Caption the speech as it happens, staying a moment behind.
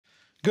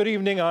Good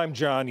evening, I'm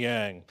John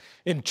Yang.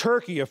 In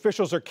Turkey,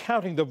 officials are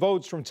counting the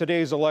votes from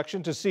today's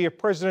election to see if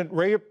President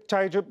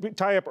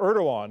Tayyip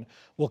Erdogan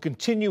will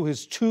continue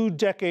his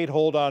two-decade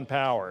hold on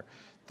power.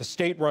 The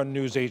state-run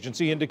news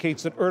agency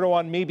indicates that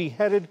Erdogan may be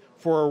headed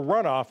for a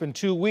runoff in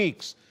 2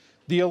 weeks.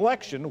 The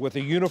election, with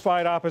a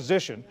unified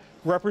opposition,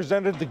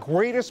 represented the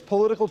greatest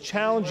political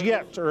challenge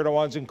yet to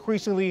Erdogan's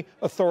increasingly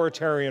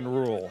authoritarian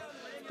rule.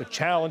 The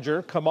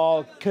challenger,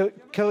 Kemal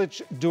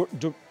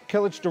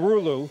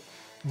Kılıçdaroğlu,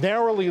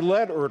 narrowly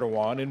led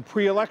Erdogan in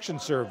pre-election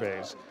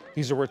surveys.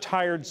 He's a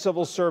retired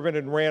civil servant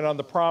and ran on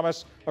the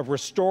promise of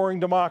restoring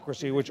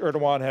democracy, which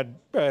Erdogan had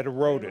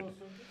eroded.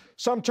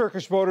 Some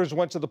Turkish voters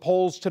went to the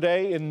polls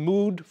today in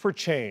mood for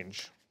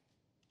change.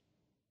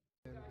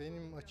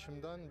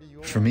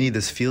 For me,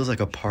 this feels like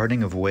a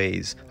parting of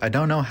ways. I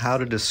don't know how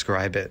to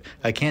describe it.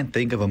 I can't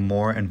think of a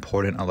more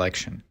important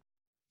election.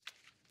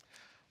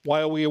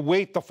 While we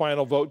await the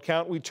final vote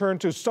count, we turn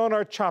to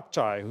Soner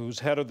Cagaptay, who's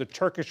head of the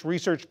Turkish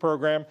Research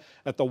Program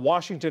at the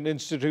Washington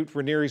Institute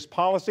for Near East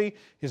Policy.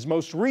 His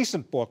most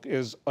recent book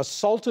is A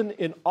Sultan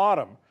in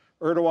Autumn.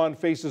 Erdogan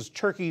faces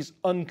Turkey's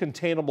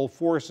uncontainable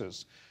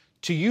forces.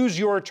 To use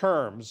your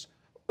terms,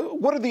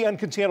 what are the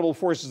uncontainable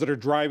forces that are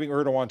driving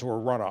Erdogan to a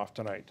runoff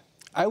tonight?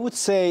 I would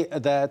say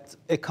that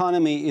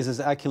economy is his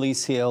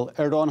Achilles heel.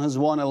 Erdogan has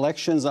won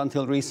elections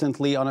until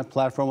recently on a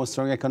platform of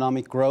strong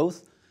economic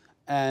growth.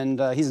 And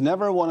he's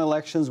never won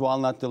elections while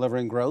not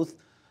delivering growth.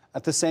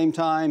 At the same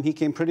time, he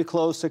came pretty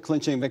close to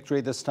clinching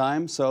victory this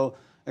time. So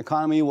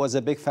economy was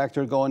a big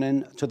factor going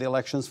into the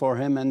elections for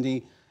him. And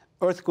the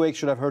earthquake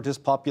should have hurt his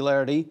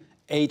popularity.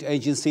 Aid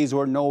agencies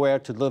were nowhere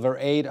to deliver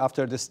aid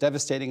after this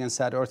devastating and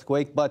sad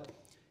earthquake. But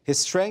his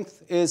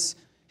strength is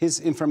his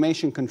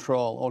information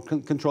control, or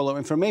control of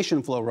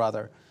information flow,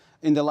 rather.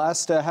 In the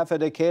last half a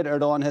decade,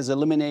 Erdogan has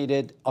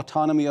eliminated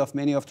autonomy of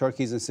many of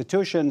Turkey's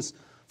institutions,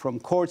 from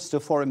courts to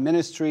foreign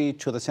ministry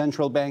to the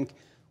central bank,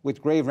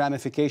 with grave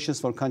ramifications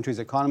for the country's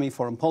economy,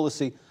 foreign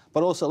policy,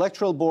 but also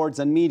electoral boards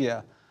and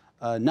media.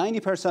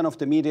 90% of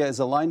the media is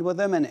aligned with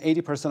them, and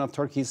 80% of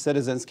Turkey's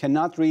citizens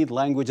cannot read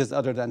languages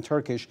other than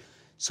Turkish.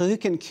 So he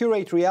can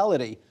curate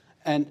reality.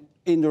 And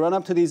in the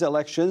run-up to these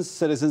elections,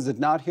 citizens did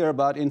not hear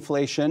about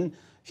inflation,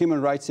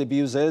 human rights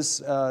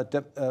abuses,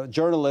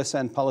 journalists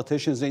and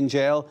politicians in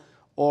jail,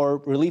 or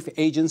relief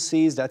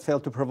agencies that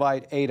failed to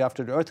provide aid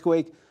after the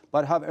earthquake,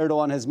 but how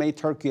Erdogan has made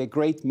Turkey a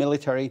great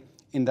military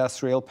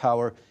industrial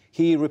power.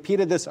 He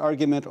repeated this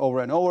argument over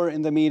and over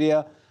in the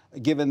media,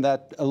 given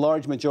that a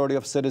large majority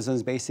of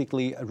citizens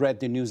basically read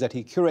the news that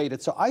he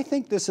curated. So I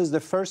think this is the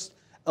first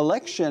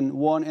election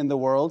won in the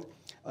world,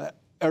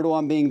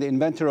 Erdogan being the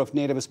inventor of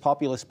nativist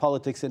populist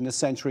politics in this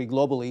century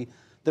globally,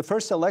 the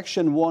first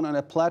election won on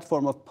a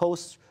platform of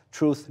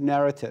post-truth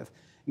narrative,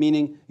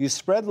 meaning you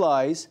spread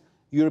lies,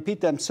 you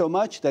repeat them so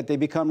much that they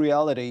become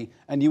reality,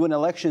 and you win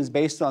elections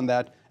based on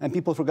that, and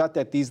people forgot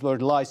that these were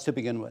lies to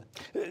begin with.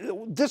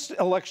 This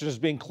election is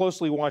being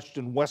closely watched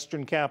in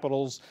Western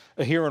capitals,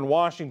 here in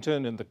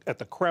Washington, and at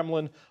the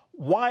Kremlin.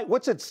 Why?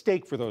 What's at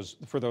stake for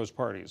those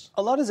parties?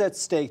 A lot is at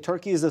stake.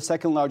 Turkey is the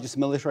second largest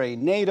military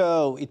in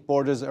NATO. It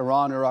borders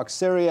Iran, Iraq,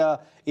 Syria.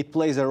 It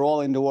plays a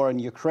role in the war in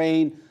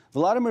Ukraine.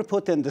 Vladimir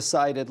Putin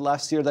decided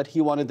last year that he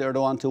wanted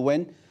Erdogan to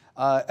win.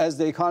 As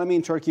the economy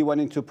in Turkey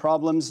went into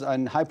problems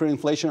and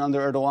hyperinflation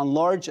under Erdogan,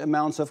 large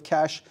amounts of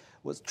cash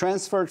was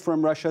transferred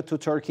from Russia to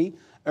Turkey.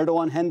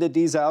 Erdogan handed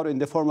these out in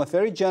the form of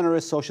very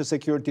generous social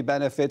security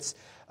benefits,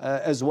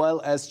 as well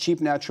as cheap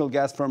natural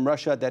gas from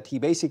Russia that he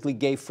basically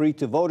gave free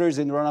to voters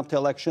in the run-up to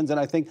elections. And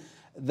I think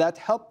that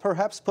helped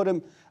perhaps put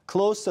him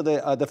close to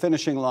the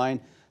finishing line.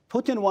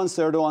 Putin wants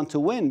Erdogan to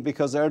win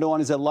because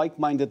Erdogan is a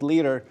like-minded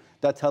leader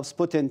that helps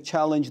Putin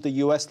challenge the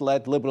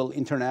US-led liberal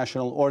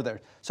international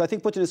order. So I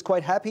think Putin is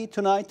quite happy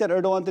tonight that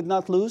Erdogan did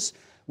not lose.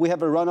 We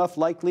have a runoff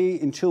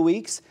likely in 2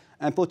 weeks,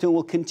 and Putin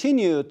will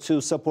continue to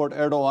support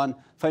Erdogan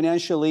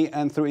financially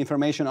and through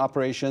information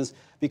operations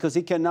because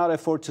he cannot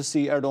afford to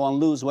see Erdogan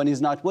lose when he's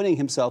not winning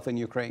himself in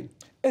Ukraine.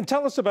 And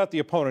tell us about the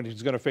opponent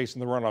he's going to face in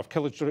the runoff,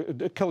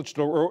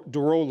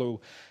 Kılıçdaroğlu.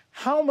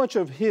 How much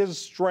of his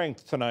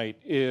strength tonight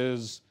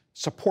is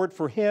support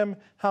for him?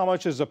 How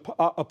much is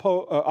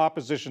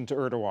opposition to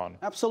Erdogan?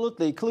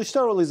 Absolutely.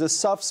 Kılıçdaroğlu is a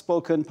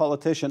soft-spoken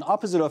politician,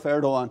 opposite of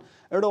Erdogan.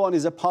 Erdogan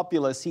is a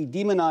populist. He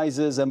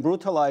demonizes and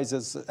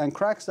brutalizes and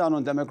cracks down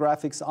on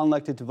demographics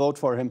unlikely to vote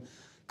for him.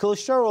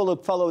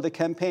 Kılıçdaroğlu followed a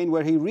campaign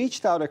where he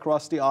reached out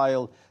across the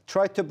aisle,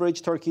 tried to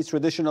bridge Turkey's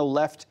traditional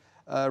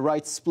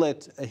left-right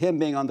split, him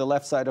being on the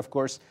left side, of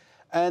course.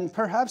 And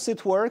perhaps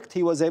it worked.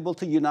 He was able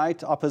to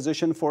unite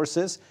opposition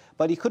forces,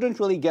 but he couldn't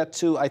really get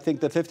to, I think,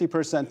 the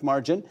 50%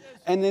 margin.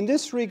 And in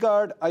this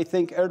regard, I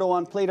think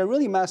Erdogan played a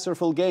really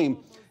masterful game.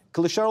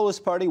 Kılıçdaroğlu's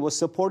party was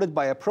supported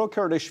by a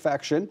pro-Kurdish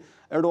faction.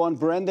 Erdogan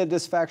branded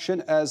this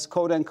faction as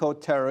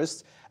quote-unquote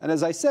terrorists. And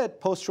as I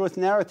said, post-truth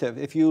narrative.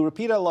 If you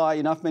repeat a lie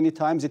enough many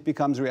times, it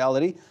becomes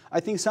reality.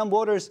 I think some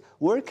voters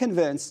were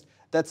convinced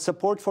that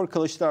support for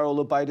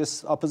Kılıçdaroğlu by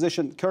this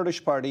opposition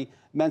Kurdish party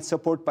meant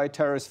support by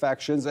terrorist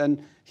factions, and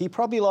he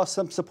probably lost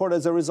some support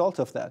as a result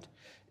of that.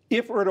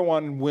 If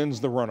Erdogan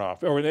wins the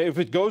runoff, or if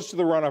it goes to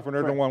the runoff and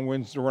Erdogan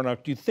wins the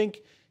runoff, do you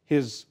think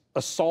his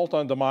assault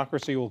on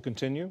democracy will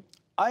continue?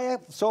 I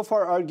have so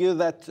far argued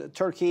that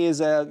Turkey is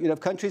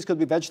countries could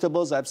be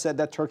vegetables. I've said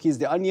that Turkey is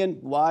the onion.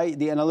 Why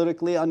the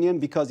analytically onion?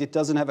 Because it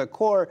doesn't have a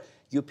core.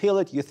 You peel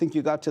it, you think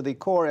you got to the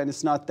core, and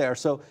it's not there.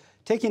 So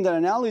taking that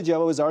analogy, I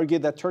always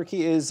argued that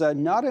Turkey is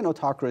not an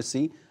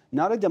autocracy,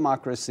 not a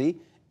democracy.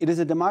 It is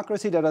a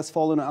democracy that has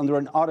fallen under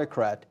an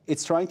autocrat.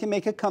 It's trying to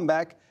make a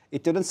comeback.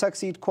 It didn't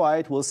succeed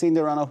quite. We'll see in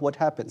the runoff what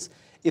happens.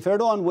 If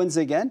Erdogan wins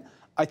again,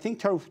 I think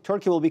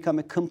Turkey will become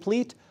a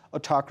complete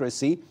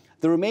autocracy.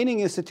 The remaining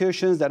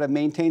institutions that have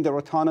maintained their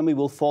autonomy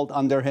will fold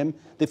under him,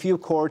 the few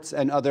courts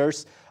and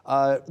others.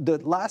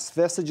 The last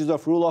vestiges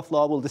of rule of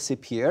law will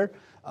disappear.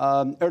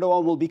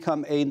 Erdogan will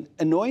become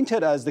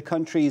anointed as the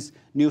country's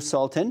new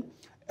sultan.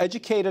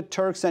 Educated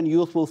Turks and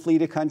youth will flee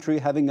the country,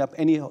 having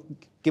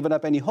given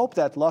up any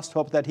lost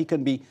hope that he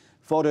can be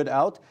voted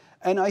out.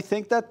 And I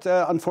think that,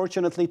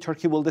 unfortunately,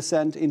 Turkey will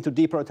descend into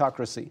deeper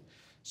autocracy.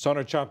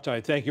 Soner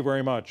Cagaptay, thank you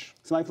very much.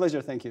 It's my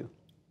pleasure. Thank you.